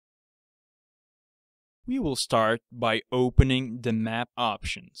We will start by opening the map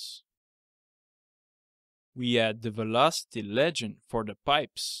options. We add the velocity legend for the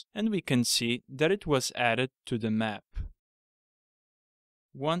pipes, and we can see that it was added to the map.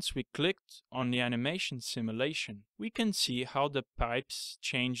 Once we clicked on the animation simulation, we can see how the pipes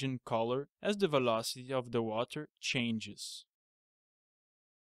change in color as the velocity of the water changes.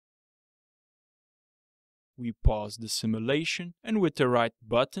 We pause the simulation, and with the right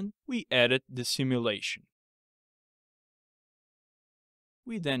button, we edit the simulation.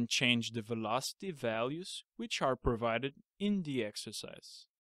 We then change the velocity values which are provided in the exercise.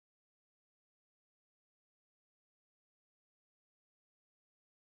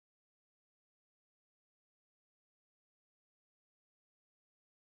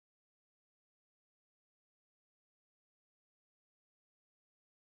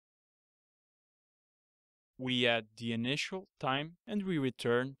 We add the initial time and we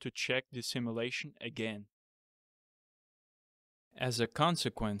return to check the simulation again. As a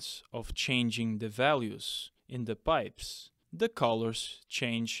consequence of changing the values in the pipes, the colors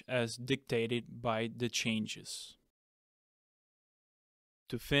change as dictated by the changes.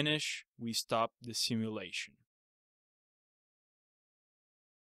 To finish, we stop the simulation.